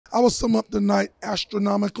I would sum up the night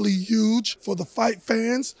astronomically huge for the fight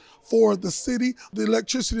fans, for the city. The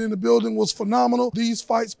electricity in the building was phenomenal. These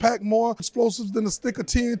fights packed more explosives than a stick of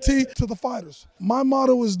TNT to the fighters. My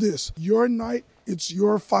motto is this: your night, it's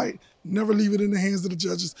your fight. Never leave it in the hands of the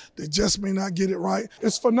judges. They just may not get it right.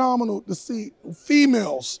 It's phenomenal to see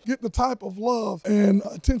females get the type of love and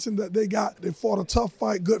attention that they got. They fought a tough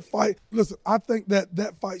fight, good fight. Listen, I think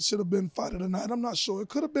that fight should have been fight of the night. I'm not sure. It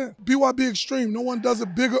could have been. BYB Extreme, no one does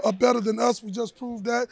it bigger or better than us. We just proved that.